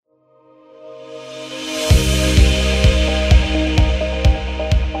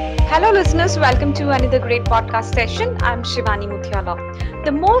Hello listeners, welcome to another great podcast session. I'm Shivani Muthyala.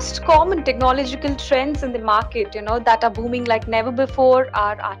 The most common technological trends in the market, that are booming like never before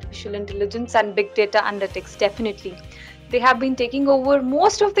are artificial intelligence and big data analytics, definitely. They have been taking over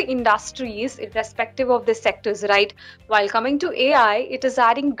most of the industries, irrespective of the sectors, right? While coming to AI, it is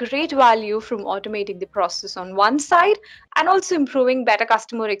adding great value from automating the process on one side and also improving better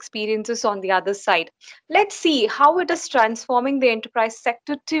customer experiences on the other side. Let's see how it is transforming the enterprise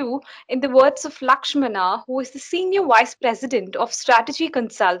sector too, in the words of Lakshmana, who is the Senior Vice President of Strategy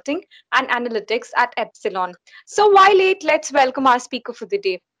Consulting and Analytics at Epsilon. So, why late? Let's welcome our speaker for the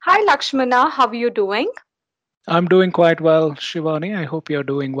day. Hi, Lakshmana, how are you doing? I'm doing quite well, Shivani. I hope you're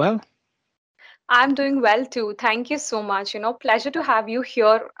doing well. I'm doing well too. Thank you so much. Pleasure to have you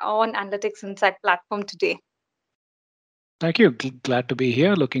here on Analytics Insight platform today. Thank you. Glad to be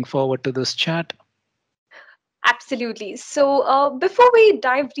here. Looking forward to this chat. Absolutely. So, before we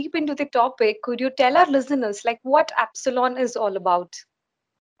dive deep into the topic, could you tell our listeners like what Epsilon is all about?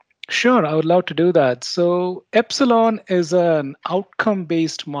 Sure, I would love to do that. So, Epsilon is an outcome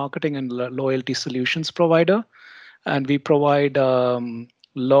based marketing and loyalty solutions provider, and we provide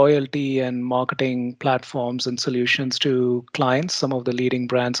loyalty and marketing platforms and solutions to clients, some of the leading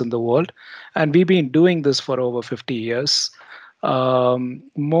brands in the world. And we've been doing this for over 50 years.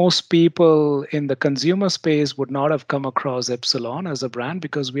 Most people in the consumer space would not have come across Epsilon as a brand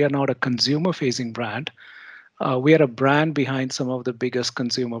because we are not a consumer facing brand. We are a brand behind some of the biggest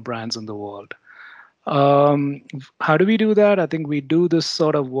consumer brands in the world. Um, how do we do that? I think we do this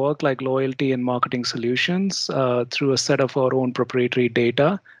sort of work like loyalty and marketing solutions through a set of our own proprietary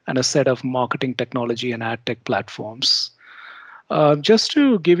data and a set of marketing technology and ad tech platforms. Just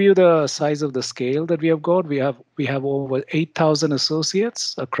to give you the size of the scale that we have got, we have over 8,000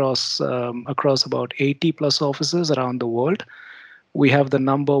 associates across about 80 plus offices around the world. We have the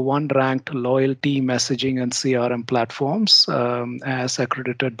number one ranked loyalty messaging and CRM platforms as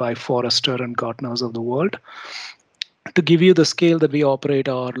accredited by Forrester and Gartner's of the world. To give you the scale that we operate,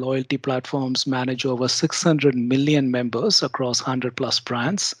 our loyalty platforms manage over 600 million members across 100 plus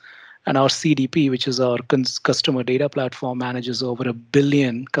brands. And our CDP, which is our customer data platform, manages over a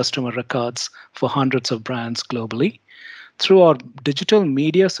billion customer records for hundreds of brands globally. Through our digital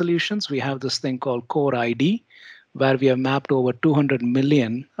media solutions, we have this thing called Core ID, where we have mapped over 200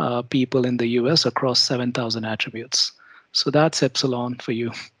 million people in the US across 7,000 attributes. So that's Epsilon for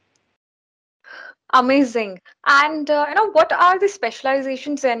you. Amazing. And what are the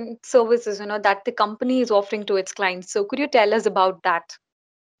specializations and services that the company is offering to its clients? So, could you tell us about that?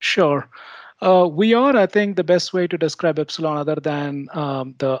 Sure. We are, I think, the best way to describe Epsilon, other than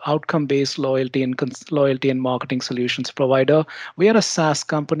the outcome-based loyalty and marketing solutions provider. We are a SaaS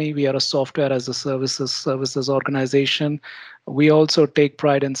company. We are a software as a services organization. We also take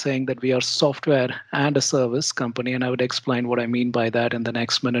pride in saying that we are software and a service company, and I would explain what I mean by that in the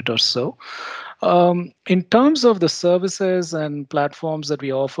next minute or so. In terms of the services and platforms that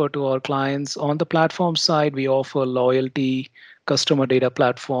we offer to our clients, on the platform side, we offer loyalty, customer data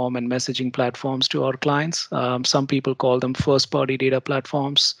platform, and messaging platforms to our clients. Some people call them first-party data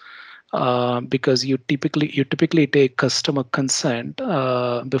platforms because you typically take customer consent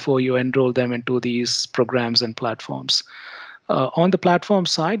before you enroll them into these programs and platforms. On the platform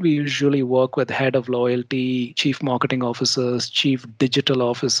side, we usually work with head of loyalty, chief marketing officers, chief digital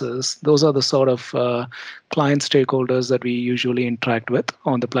officers. Those are the sort of client stakeholders that we usually interact with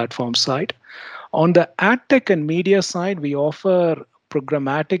on the platform side. On the ad tech and media side, we offer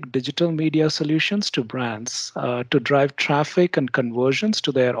programmatic digital media solutions to brands to drive traffic and conversions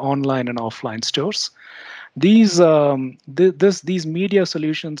to their online and offline stores. These media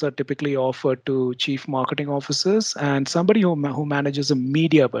solutions are typically offered to chief marketing officers and somebody who manages a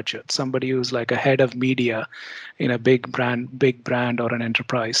media budget, somebody who's like a head of media in a big brand or an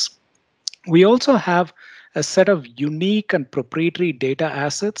enterprise. We also have a set of unique and proprietary data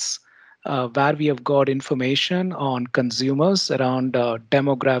assets where we have got information on consumers around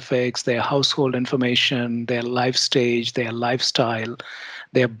demographics, their household information, their life stage, their lifestyle,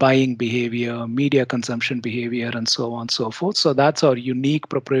 their buying behavior, media consumption behavior, and so on and so forth. So that's our unique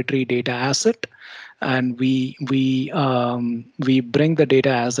proprietary data asset. And we bring the data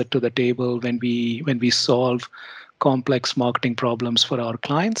asset to the table when we solve complex marketing problems for our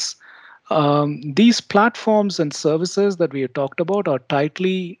clients. These platforms and services that we have talked about are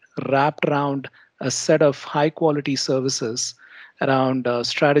tightly wrapped around a set of high quality services around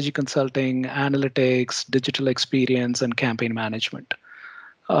strategy consulting, analytics, digital experience, and campaign management.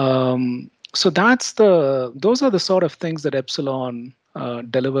 So those are the sort of things that Epsilon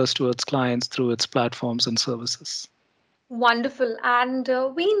delivers to its clients through its platforms and services. Wonderful. And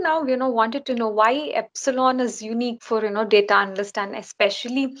we now, wanted to know why Epsilon is unique for, data analyst and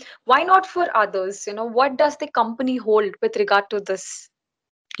especially why not for others? What does the company hold with regard to this?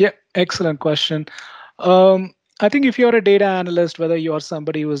 Yeah, excellent question. I think if you're a data analyst, whether you are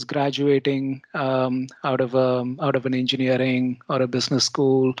somebody who is graduating out of an engineering or a business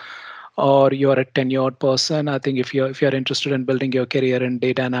school, or you're a tenured person, I think if you're interested in building your career in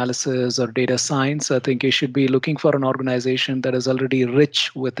data analysis or data science, I think you should be looking for an organization that is already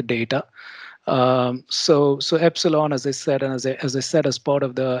rich with data. So Epsilon, as I said, and as I said as part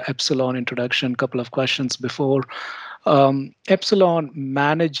of the Epsilon introduction, couple of questions before, Epsilon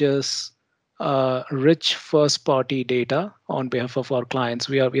manages rich first-party data on behalf of our clients.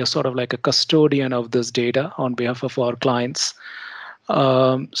 We are sort of like a custodian of this data on behalf of our clients.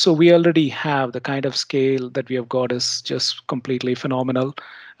 So we already have the kind of scale that we have got is just completely phenomenal.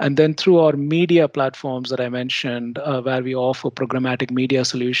 And then through our media platforms that I mentioned, where we offer programmatic media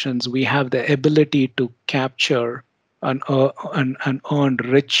solutions, we have the ability to capture and earn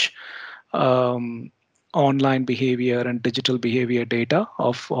rich um, online behavior and digital behavior data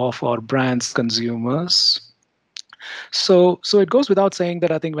of our brands consumers. So it goes without saying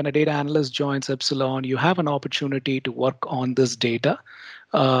that I think when a data analyst joins Epsilon, you have an opportunity to work on this data.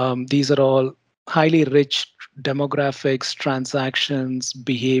 These are all highly rich demographics, transactions,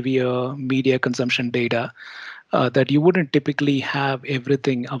 behavior, media consumption data that you wouldn't typically have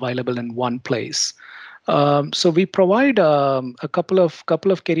everything available in one place. So we provide a couple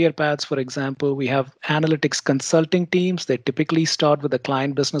of career paths. For example, we have analytics consulting teams. They typically start with a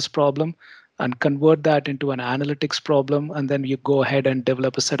client business problem and convert that into an analytics problem, and then you go ahead and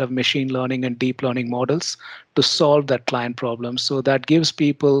develop a set of machine learning and deep learning models to solve that client problem. So that gives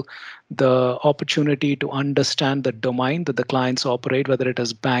people the opportunity to understand the domain that the clients operate, whether it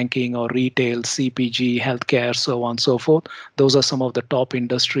is banking or retail, CPG, healthcare, so on and so forth. Those are some of the top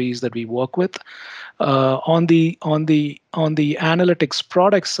industries that we work with. On the analytics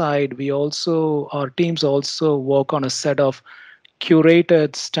product side, we also our teams also work on a set of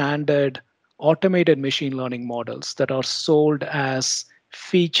curated, standard, automated machine learning models that are sold as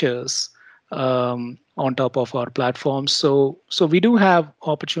features on top of our platform. So we do have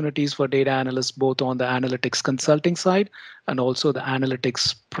opportunities for data analysts both on the analytics consulting side and also the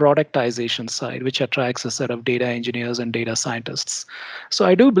analytics productization side, which attracts a set of data engineers and data scientists. So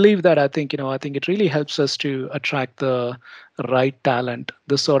I do believe that I think it really helps us to attract the right talent,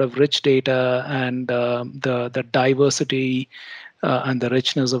 the sort of rich data and the diversity and the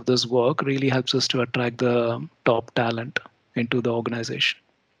richness of this work really helps us to attract the top talent into the organization.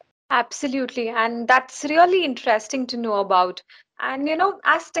 Absolutely. And that's really interesting to know about. And,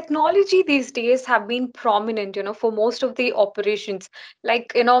 as technology these days have been prominent, for most of the operations,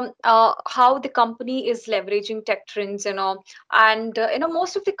 like, how the company is leveraging tech trends, and,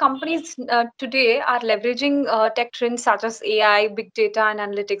 most of the companies today are leveraging tech trends such as AI, big data, and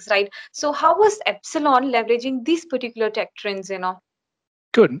analytics, right? So, how was Epsilon leveraging these particular tech trends,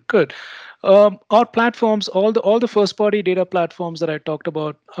 Good, good. Our platforms, all the first-party data platforms that I talked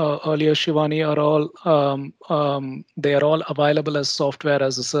about earlier, Shivani, are all they are all available as software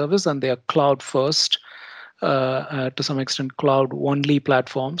as a service, and they are cloud first. To some extent, cloud-only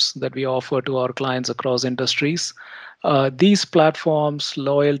platforms that we offer to our clients across industries. These platforms,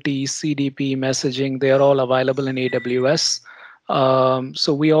 loyalty, CDP, messaging, they are all available in AWS.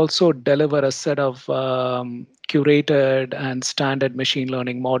 So we also deliver a set of curated and standard machine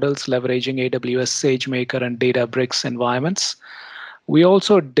learning models leveraging AWS SageMaker and Databricks environments. We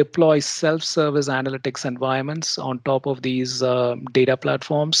also deploy self-service analytics environments on top of these data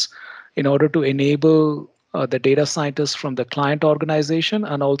platforms in order to enable the data scientists from the client organization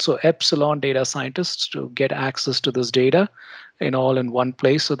and also Epsilon data scientists to get access to this data in one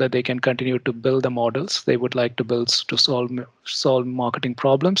place so that they can continue to build the models they would like to build to solve marketing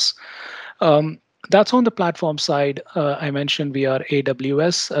problems. That's on the platform side. I mentioned we are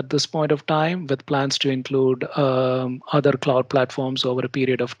AWS at this point of time with plans to include other cloud platforms over a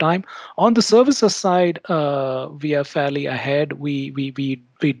period of time. On the services side, we are fairly ahead. We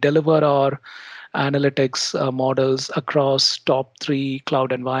deliver our analytics models across top three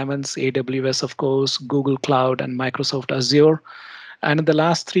cloud environments, AWS, of course, Google Cloud, and Microsoft Azure. And in the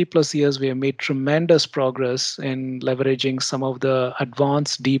last 3+ years, we have made tremendous progress in leveraging some of the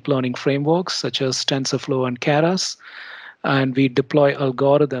advanced deep learning frameworks such as TensorFlow and Keras. And we deploy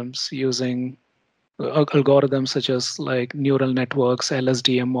algorithms using algorithms such as like neural networks,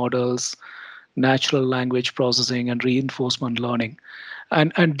 LSDM models, natural language processing, and reinforcement learning.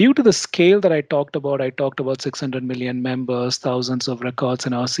 And due to the scale that I talked about 600 million members, thousands of records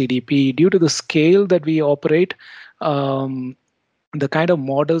in our CDP. Due to the scale that we operate, um, the kind of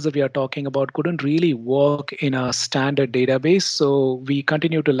models that we are talking about couldn't really work in a standard database. So we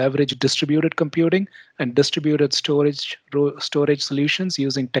continue to leverage distributed computing and distributed storage solutions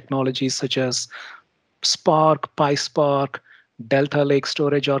using technologies such as Spark, PySpark, Delta Lake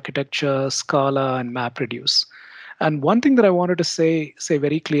storage architecture, Scala, and MapReduce. And one thing that I wanted to say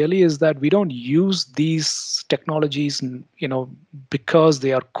very clearly is that we don't use these technologies, because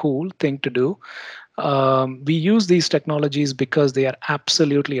they are cool thing to do. We use these technologies because they are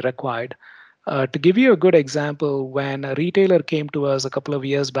absolutely required. To give you a good example, when a retailer came to us a couple of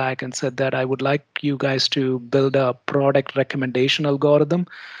years back and said that I would like you guys to build a product recommendation algorithm,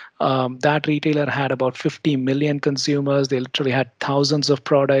 that retailer had about 50 million consumers. They literally had thousands of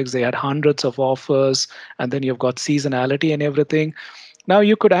products. They had hundreds of offers, and then you've got seasonality and everything. Now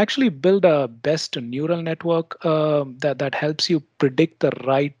you could actually build a best neural network that helps you predict the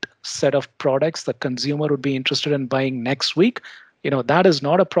right set of products the consumer would be interested in buying next week. That is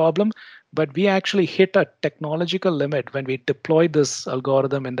not a problem, but we actually hit a technological limit when we deployed this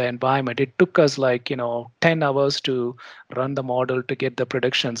algorithm in the environment. It took us 10 hours to run the model to get the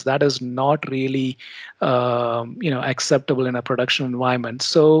predictions. That is not really acceptable in a production environment.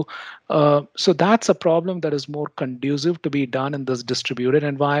 So that's a problem that is more conducive to be done in this distributed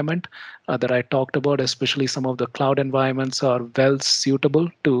environment that I talked about. Especially some of the cloud environments are well suitable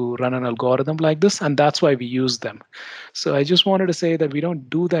to run an algorithm like this, and that's why we use them. So I just wanted to say that we don't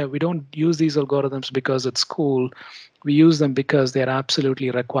do that. We don't use these algorithms because it's cool. We use them because they're absolutely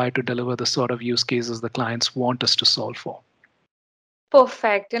required to deliver the sort of use cases the clients want us to solve for.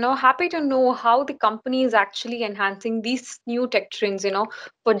 Perfect. Happy to know how the company is actually enhancing these new tech trends,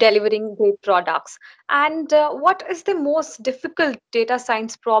 for delivering great products. And what is the most difficult data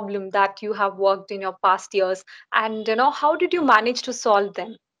science problem that you have worked in your past years? And, how did you manage to solve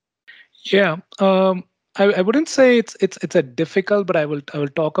them? Yeah, I wouldn't say it's a difficult, but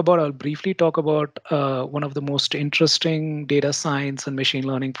I'll briefly talk about one of the most interesting data science and machine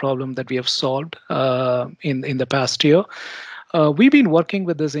learning problem that we have solved in the past year. We've been working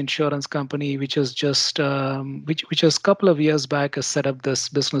with this insurance company, which is just which is a couple of years back has set up this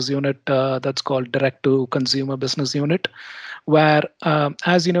business unit that's called Direct to Consumer Business Unit, where,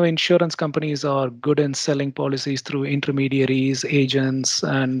 as you know, insurance companies are good in selling policies through intermediaries, agents,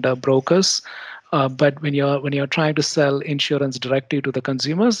 and brokers. But when you're trying to sell insurance directly to the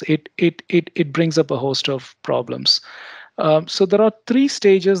consumers, it brings up a host of problems. So there are three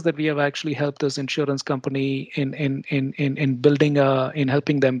stages that we have actually helped this insurance company in building in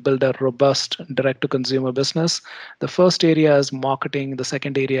helping them build a robust direct to consumer business. The first area is marketing, the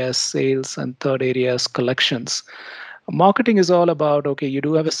second area is sales, and third area is collections. Marketing is all about, okay, you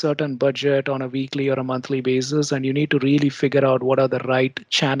do have a certain budget on a weekly or a monthly basis, and you need to really figure out what are the right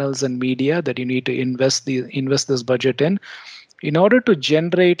channels and media that you need to invest this budget in order to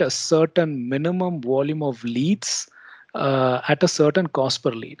generate a certain minimum volume of leads at a certain cost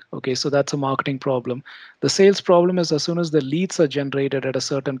per lead. Okay, so that's a marketing problem. The sales problem is as soon as the leads are generated at a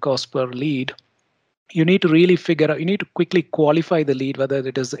certain cost per lead, you need to really figure out, you need to quickly qualify the lead, whether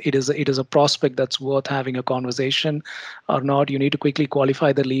it is a prospect that's worth having a conversation or not. You need to quickly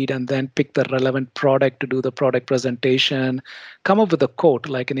qualify the lead and then pick the relevant product to do the product presentation, come up with a quote,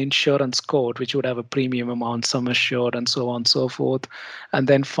 like an insurance quote, which would have a premium amount, sum assured, and so on and so forth. And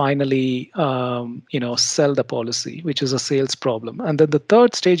then finally, sell the policy, which is a sales problem. And then the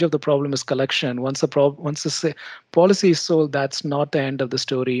third stage of the problem is collection. Once the policy is sold, that's not the end of the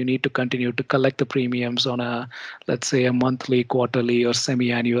story. You need to continue to collect the premiums on let's say, a monthly, quarterly, or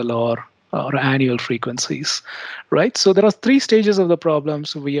semi-annual or annual frequencies, right? So there are three stages of the problem.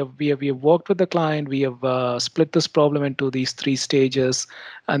 So we have worked with the client. We have split this problem into these three stages,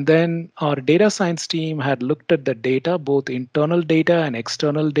 and then our data science team had looked at the data, both internal data and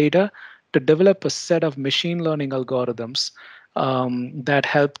external data, to develop a set of machine learning algorithms that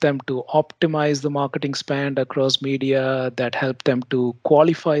help them to optimize the marketing spend across media, that help them to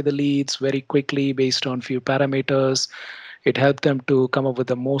qualify the leads very quickly based on few parameters. It helped them to come up with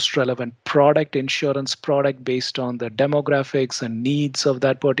the most relevant insurance product based on the demographics and needs of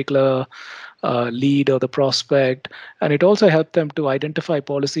that particular lead or the prospect. And it also helped them to identify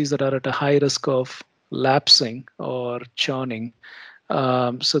policies that are at a high risk of lapsing or churning,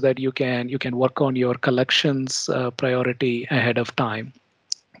 so that you can work on your collections priority ahead of time,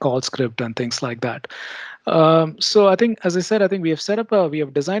 call script and things like that. So I think, as I said, I think we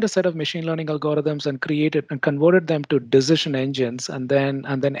have designed a set of machine learning algorithms and created and converted them to decision engines, and then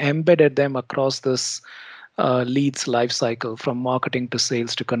embedded them across this leads life cycle from marketing to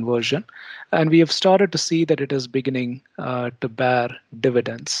sales to conversion. And we have started to see that it is beginning to bear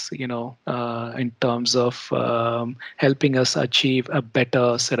dividends, in terms of helping us achieve a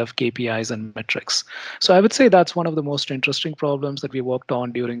better set of KPIs and metrics. So I would say that's one of the most interesting problems that we worked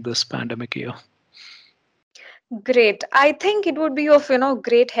on during this pandemic year. Great. I think it would be of,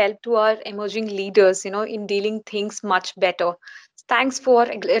 great help to our emerging leaders, in dealing things much better. Thanks for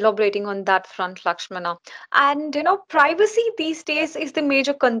elaborating on that front, Lakshmana. And, privacy these days is the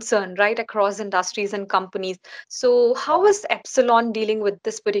major concern, right, across industries and companies. So, how is Epsilon dealing with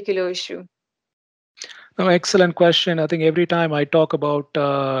this particular issue? No, excellent question. I think every time I talk about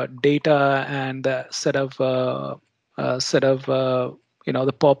data and the set of the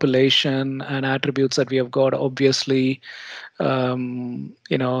population and attributes that we have got, obviously, our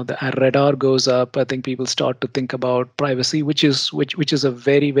radar goes up. I think people start to think about privacy, which is a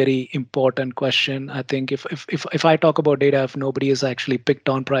very, very important question. I think if I talk about data, if nobody has actually picked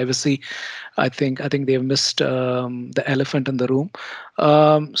on privacy, I think they've missed the elephant in the room.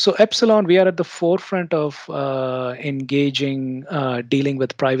 So Epsilon, we are at the forefront of engaging, dealing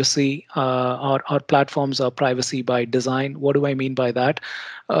with privacy. Our platforms are privacy by design. What do I mean by that?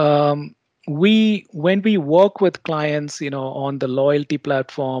 When we work with clients, on the loyalty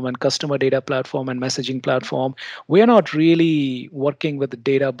platform and customer data platform and messaging platform, we are not really working with the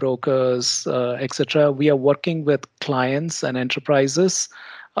data brokers, etc. We are working with clients and enterprises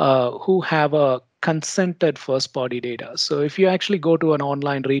who have a consented first party data. So if you actually go to an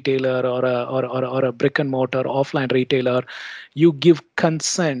online retailer or a brick and mortar offline retailer, you give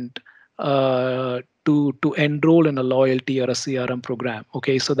consent to enroll in a loyalty or a CRM program.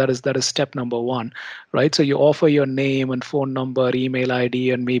 Okay, so that is step number one, right? So you offer your name and phone number, email ID,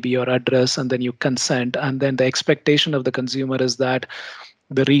 and maybe your address, and then you consent. And then the expectation of the consumer is that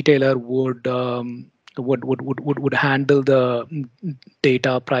the retailer would handle the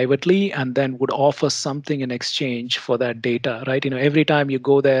data privately and then would offer something in exchange for that data, right? Every time you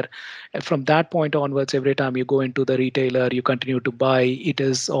go there, from that point onwards, every time you go into the retailer, you continue to buy. It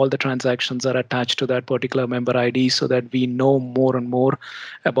is all the transactions are attached to that particular member ID, so that we know more and more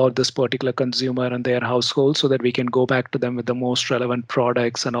about this particular consumer and their household, so that we can go back to them with the most relevant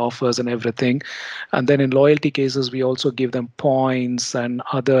products and offers and everything. And then in loyalty cases, we also give them points and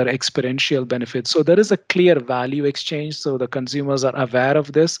other experiential benefits. So there is a clear value exchange. So the consumers are aware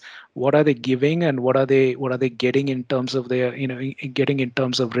of this. What are they giving, and what are they getting in terms of their getting in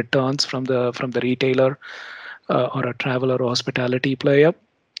terms of returns from the retailer or a travel or hospitality player.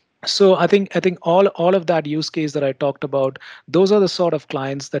 So I think all of that use case that I talked about, those are the sort of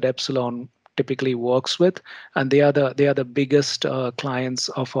clients that Epsilon typically works with, and they are the biggest clients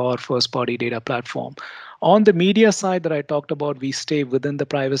of our first party data platform. On the media side that I talked about, we stay within the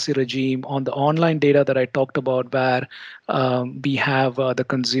privacy regime. On the online data that I talked about, where we have the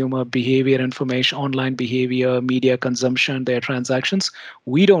consumer behavior information, online behavior, media consumption, their transactions,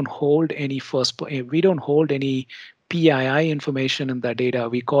 we don't hold any PII information in that data.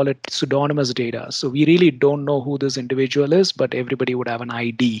 We call it pseudonymous data. So we really don't know who this individual is, but everybody would have an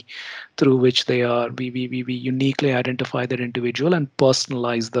ID through which they are. We uniquely identify that individual and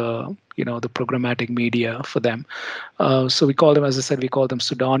personalize the programmatic media for them. So we call them, as I said, we call them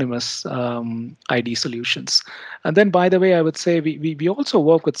pseudonymous ID solutions. And then, by the way, I would say we also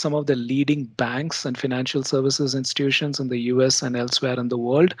work with some of the leading banks and financial services institutions in the US and elsewhere in the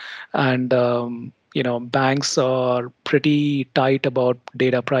world. And banks are pretty tight about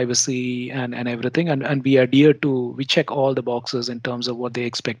data privacy and everything, and we check all the boxes in terms of what they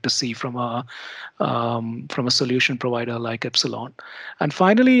expect to see from a solution provider like Epsilon. And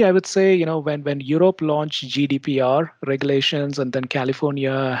finally, I would say, when Europe launched GDPR regulations, and then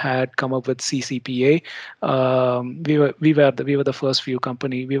California had come up with CCPA, we were the first few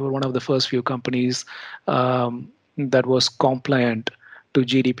company. We were one of the first few companies that was compliant to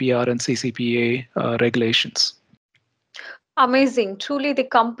GDPR and CCPA regulations. Amazing. Truly, the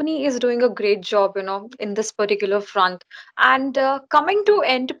company is doing a great job, in this particular front. And coming to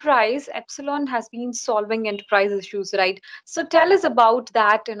enterprise, Epsilon has been solving enterprise issues, right? So tell us about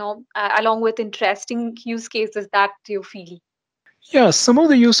that, along with interesting use cases that you feel. Yeah, some of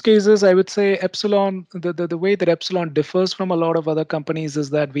the use cases, I would say Epsilon, the way that Epsilon differs from a lot of other companies is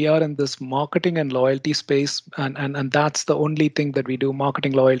that we are in this marketing and loyalty space, and that's the only thing that we do,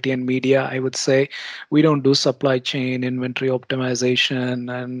 marketing, loyalty, and media. I would say we don't do supply chain, inventory optimization,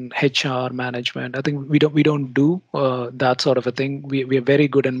 and HR management. I think we don't do that sort of a thing. We are very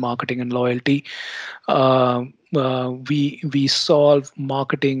good in marketing and loyalty. we solve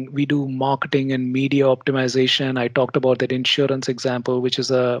marketing. We do marketing and media optimization. I talked about that insurance example, which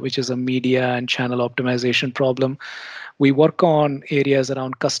is a media and channel optimization problem. We work on areas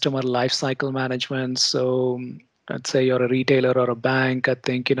around customer lifecycle management. So let's say you're a retailer or a bank. I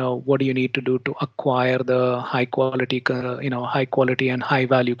think, what do you need to do to acquire the high quality and high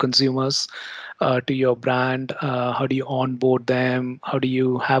value consumers to your brand? How do you onboard them? How do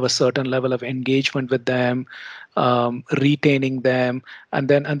you have a certain level of engagement with them? Retaining them, and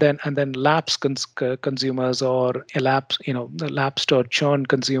then consumers, or lapsed or churn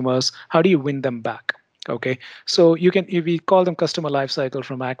consumers. How do you win them back? Okay, so if we call them customer lifecycle,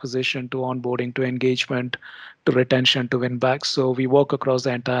 from acquisition to onboarding to engagement to retention to win back. So we work across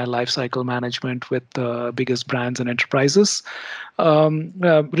the entire lifecycle management with the biggest brands and enterprises.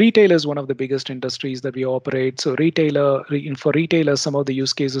 Retail is one of the biggest industries that we operate. So for retailers, some of the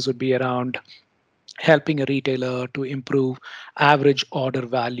use cases would be around helping a retailer to improve average order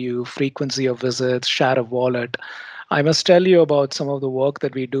value, frequency of visits, share of wallet. I must tell you about some of the work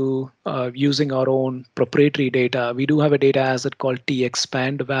that we do using our own proprietary data. We do have a data asset called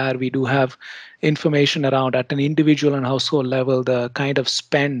TXpend, where we do have information around, at an individual and household level, the kind of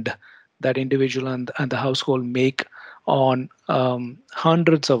spend that individual and the household make on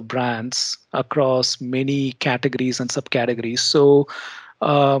hundreds of brands across many categories and subcategories.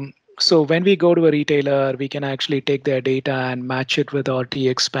 So when we go to a retailer, we can actually take their data and match it with our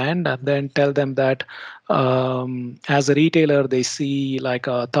TXpand, and then tell them that as a retailer, they see like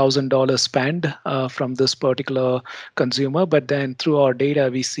 $1,000 spend from this particular consumer, but then through our data,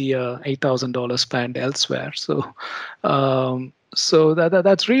 we see a $8,000 spend elsewhere. So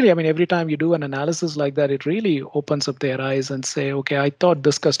that's really, I mean, every time you do an analysis like that, it really opens up their eyes and say, okay, I thought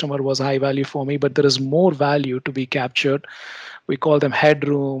this customer was high value for me, but there is more value to be captured. We call them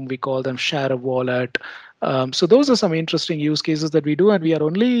headroom, we call them share of wallet. So those are some interesting use cases that we do, and we are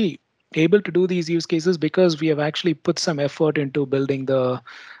only able to do these use cases because we have actually put some effort into building the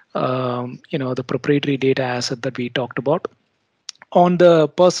proprietary data asset that we talked about. On the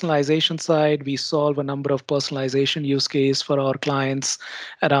personalization side, we solve a number of personalization use case for our clients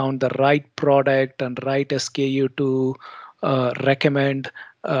around the right product and right SKU to recommend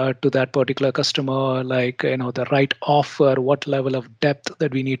to that particular customer, like the right offer, what level of depth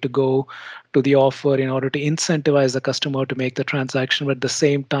that we need to go to the offer in order to incentivize the customer to make the transaction, but at the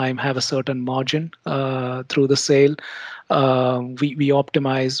same time have a certain margin through the sale. We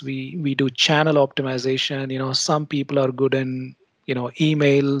optimize, we do channel optimization. Some people are good in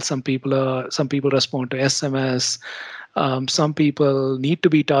email, some people respond to SMS. Some people need to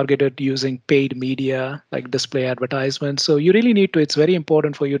be targeted using paid media like display advertisements. So you really need to, it's very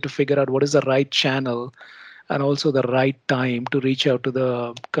important for you to figure out what is the right channel and also the right time to reach out to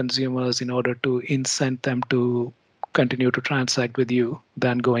the consumers in order to incent them to continue to transact with you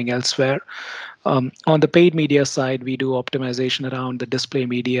than going elsewhere. On the paid media side, we do optimization around the display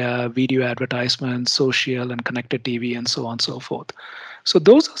media, video advertisements, social and connected TV, and so on and so forth. So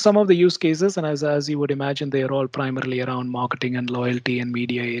those are some of the use cases, and as you would imagine, they are all primarily around marketing and loyalty and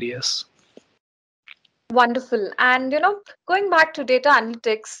media areas. Wonderful. And going back to data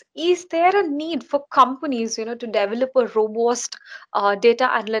analytics, is there a need for companies, to develop a robust data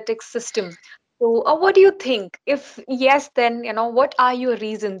analytics system? So, what do you think? If yes, then what are your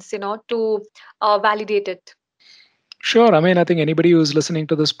reasons, to validate it? Sure. I mean, I think anybody who's listening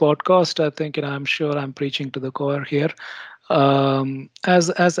to this podcast, I think I'm sure I'm preaching to the core here.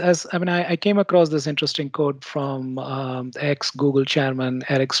 As I mean, I came across this interesting quote from ex Google chairman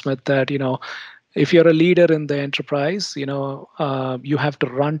Eric Schmidt that if you're a leader in the enterprise, you have to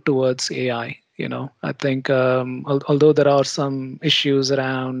run towards AI. I think although there are some issues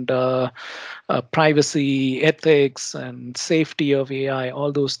around privacy, ethics, and safety of AI,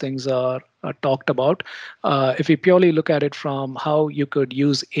 all those things are talked about. If you purely look at it from how you could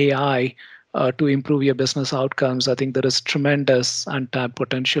use AI to improve your business outcomes, I think there is tremendous untapped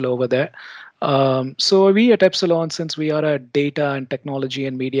potential over there. So we at Epsilon, since we are a data and technology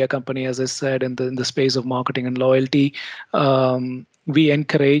and media company, as I said, in the space of marketing and loyalty, we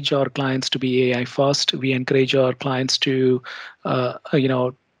encourage our clients to be AI first. We encourage our clients to,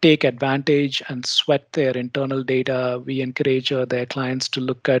 take advantage and sweat their internal data. We encourage their clients to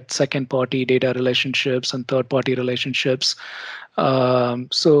look at second-party data relationships and third-party relationships.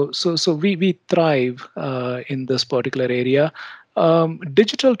 So we thrive in this particular area.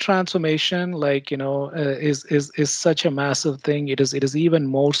 Digital transformation, is such a massive thing. It is even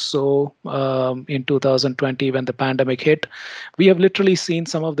more so in 2020 when the pandemic hit. We have literally seen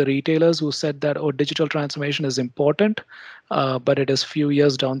some of the retailers who said that, oh, digital transformation is important, but it is few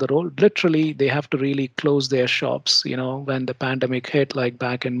years down the road. Literally, they have to really close their shops. When the pandemic hit, like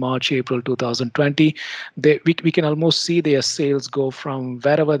back in March, April 2020, we can almost see their sales go from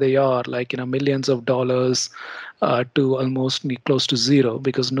wherever they are, like millions of dollars to almost close to zero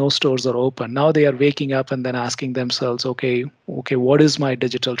because no stores are open. Now they are waking up and then asking themselves, okay, what is my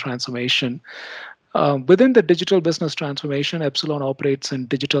digital transformation? Within the digital business transformation, Epsilon operates in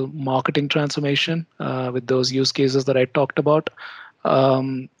digital marketing transformation with those use cases that I talked about.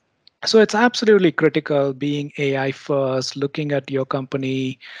 Um, so it's absolutely critical being AI first, looking at your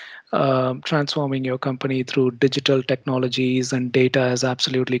company, transforming your company through digital technologies and data is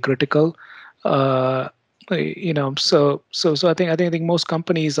absolutely critical. Uh, so I think most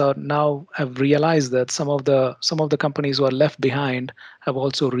companies are now have realized that some of the companies who are left behind have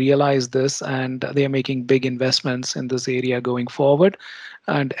also realized this, and they are making big investments in this area going forward.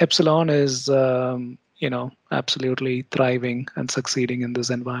 And Epsilon is absolutely thriving and succeeding in this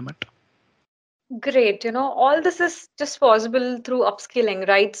environment. Great. All this is just possible through upskilling,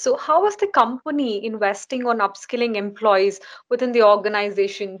 right? So, how is the company investing on upskilling employees within the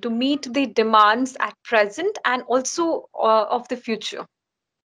organization to meet the demands at present and also of the future?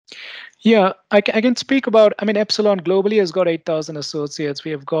 Yeah, I can speak about. I mean, Epsilon globally has got 8,000 associates. We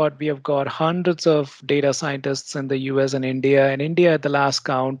have got hundreds of data scientists in the U.S. and India. In India, at the last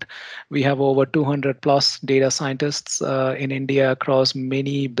count, we have over 200 plus data scientists in India across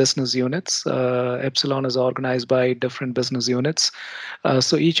many business units. Epsilon is organized by different business units.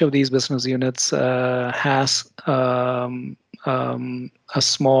 So each of these business units has a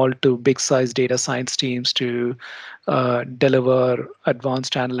small to big size data science teams to deliver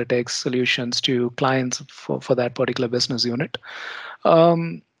advanced analytics solutions to clients for that particular business unit.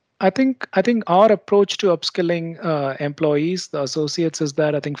 Um, I think our approach to upskilling employees, the associates, is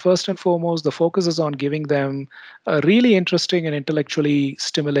that I think first and foremost the focus is on giving them really interesting and intellectually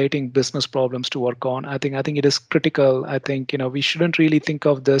stimulating business problems to work on. I think it is critical. I think we shouldn't really think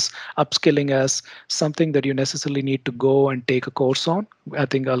of this upskilling as something that you necessarily need to go and take a course on. I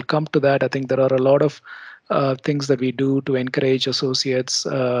think I'll come to that. I think there are a lot of things that we do to encourage associates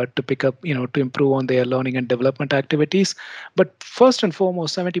to pick up, to improve on their learning and development activities. But first and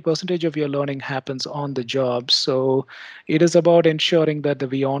foremost, 70% of your learning happens on the job. So it is about ensuring that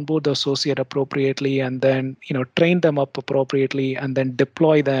we onboard the associate appropriately and then, train them up appropriately and then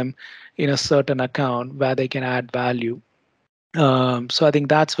deploy them in a certain account where they can add value. So I think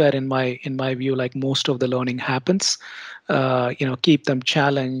that's where, in my view, like most of the learning happens. Keep them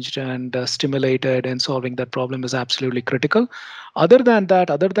challenged and stimulated, and solving that problem is absolutely critical. Other than that,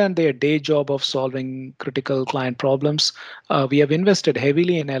 other than their day job of solving critical client problems, we have invested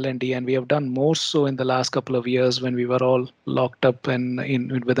heavily in L&D, and we have done more so in the last couple of years when we were all locked up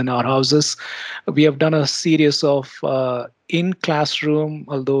in within our houses. We have done a series of in classroom,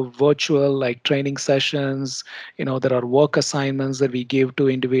 although virtual, like training sessions. There are work assignments that we give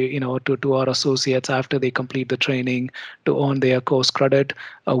to to our associates after they complete the training to earn their course credit.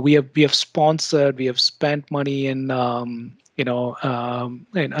 We have sponsored, we have spent money in and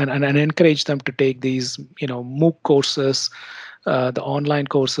encourage them to take these MOOC courses, the online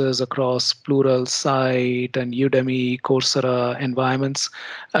courses across Plural Site and Udemy, Coursera environments.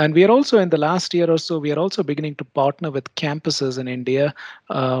 And we are also, in the last year or so, we are also beginning to partner with campuses in India,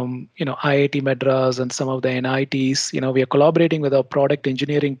 IIT Madras and some of the NITs. We are collaborating with our product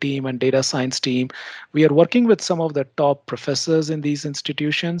engineering team and data science team. We are working with some of the top professors in these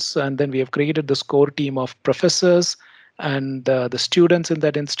institutions, and then we have created this core team of professors and the students in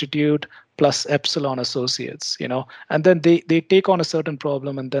that institute plus Epsilon associates, and then they take on a certain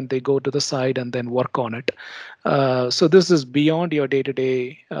problem and then they go to the side and then work on it. So this is beyond your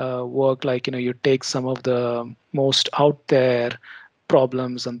day-to-day work. Like, you take some of the most out there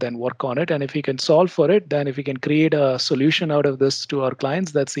problems and then work on it. And if we can solve for it, then if we can create a solution out of this to our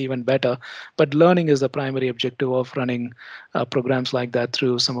clients, that's even better. But learning is the primary objective of running programs like that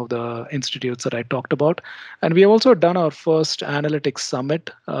through some of the institutes that I talked about. And we have also done our first analytics summit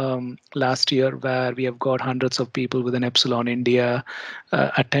last year, where we have got hundreds of people within Epsilon India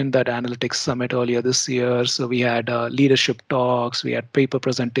attend that analytics summit earlier this year. So we had leadership talks, we had paper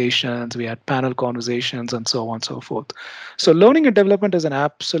presentations, we had panel conversations, and so on and so forth. So learning and development is an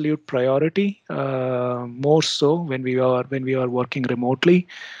absolute priority, more so when we are working remotely.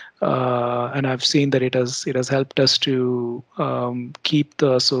 And I've seen that it has helped us to keep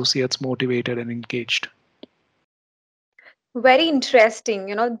the associates motivated and engaged. Very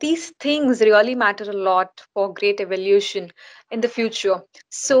interesting. These things really matter a lot for great evolution in the future.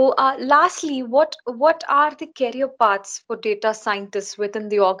 So, lastly, what are the career paths for data scientists within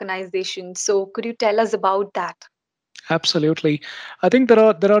the organization? So, could you tell us about that? Absolutely. I think there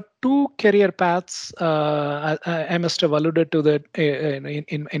are two career paths. I must have alluded to that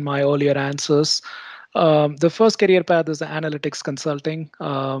in my earlier answers. The first career path is the analytics consulting.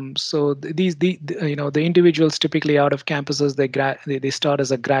 So the individuals typically out of campuses they start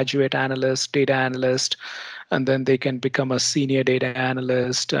as a graduate analyst, data analyst, and then they can become a senior data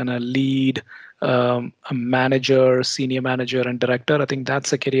analyst and a lead, a manager, senior manager, and director. I think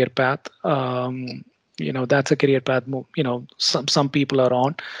that's a career path. That's a career path some people are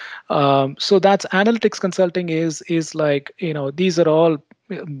on. So that's analytics consulting is like, these are all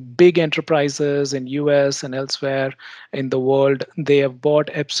big enterprises in US and elsewhere in the world. They have bought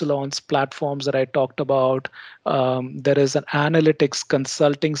Epsilon's platforms that I talked about. There is an analytics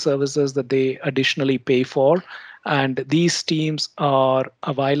consulting services that they additionally pay for, and these teams are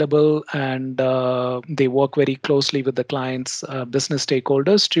available, and they work very closely with the clients business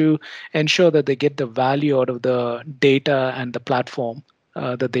stakeholders to ensure that they get the value out of the data and the platform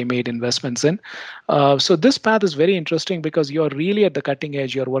that they made investments in. So this path is very interesting because you're really at the cutting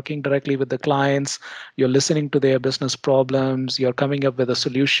edge. You're working directly with the clients. You're listening to their business problems. You're coming up with a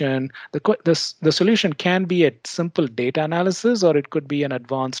solution. The solution can be a simple data analysis, or it could be an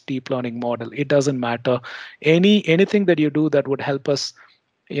advanced deep learning model. It doesn't matter. Anything that you do that would help us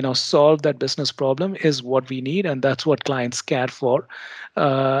solve that business problem is what we need, and that's what clients care for.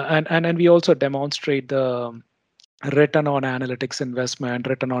 And we also demonstrate the return on analytics investment,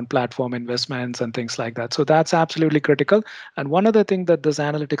 return on platform investments, and things like that. So that's absolutely critical. And one other thing that this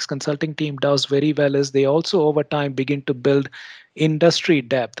analytics consulting team does very well is they also over time begin to build industry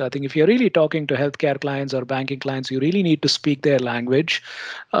depth. I think if you're really talking to healthcare clients or banking clients, you really need to speak their language,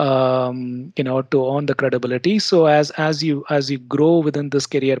 to earn the credibility. So as you grow within this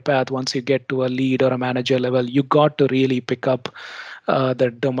career path, once you get to a lead or a manager level, you got to really pick up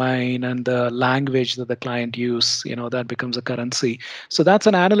the domain and the language that the client use. That becomes a currency. So that's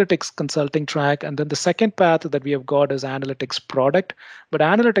an analytics consulting track. And then the second path that we have got is analytics product. But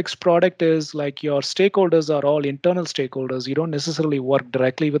analytics product is like your stakeholders are all internal stakeholders. You don't necessarily work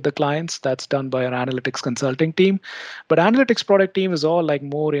directly with the clients. That's done by our analytics consulting team. But analytics product team is all like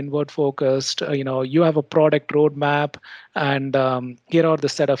more inward focused. You have a product roadmap, and here are the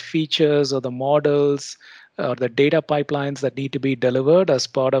set of features or the models or the data pipelines that need to be delivered as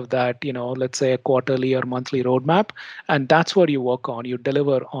part of that, let's say a quarterly or monthly roadmap. And that's what you work on. You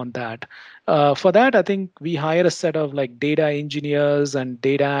deliver on that. For that, I think we hire a set of like data engineers and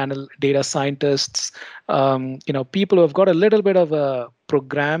data scientists, people who have got a little bit of a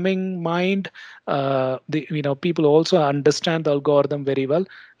programming mind. People who also understand the algorithm very well.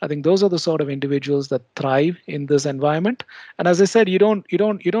 I think those are the sort of individuals that thrive in this environment. And as I said, you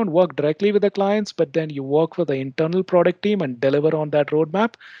don't work directly with the clients, but then you work with the internal product team and deliver on that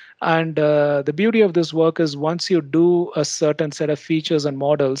roadmap. And the beauty of this work is once you do a certain set of features and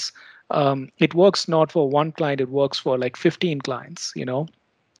models, it works not for one client, it works for like 15 clients.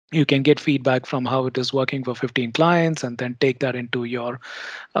 You can get feedback from how it is working for 15 clients and then take that into your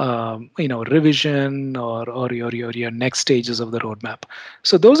revision or your next stages of the roadmap.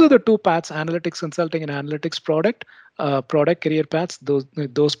 So those are the two paths: analytics consulting and analytics product career paths.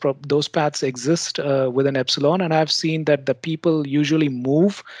 Those paths exist within Epsilon, and I've seen that the people usually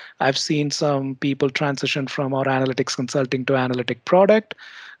move. I've seen some people transition from our analytics consulting to analytic product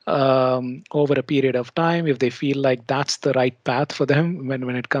over a period of time if they feel like that's the right path for them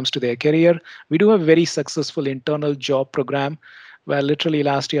when it comes to their career. We do have a very successful internal job program where literally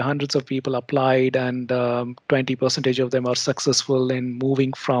last year hundreds of people applied, and 20% of them are successful in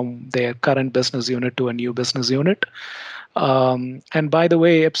moving from their current business unit to a new business unit. And by the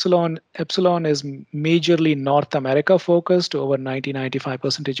way, Epsilon is majorly North America focused. Over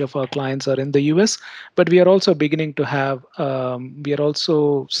 90-95% of our clients are in the US, but we are also beginning to have. We are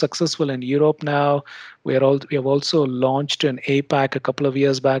also successful in Europe now. We have also launched in APAC a couple of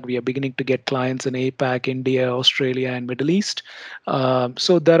years back. We are beginning to get clients in APAC, India, Australia, and Middle East.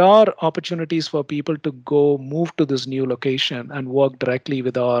 So there are opportunities for people to move to this new location and work directly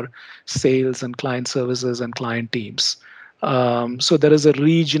with our sales and client services and client teams. So there is a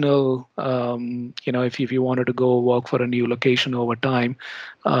regional, if you wanted to go work for a new location over time,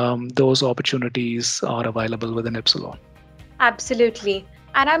 those opportunities are available within Epsilon. Absolutely.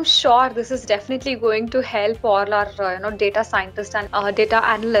 And I'm sure this is definitely going to help all our data scientists and data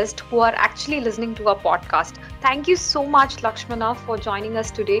analysts who are actually listening to our podcast. Thank you so much, Lakshmana, for joining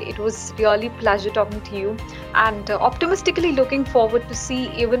us today. It was really pleasure talking to you, and optimistically looking forward to see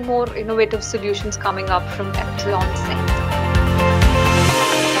even more innovative solutions coming up from Epsilon Sense.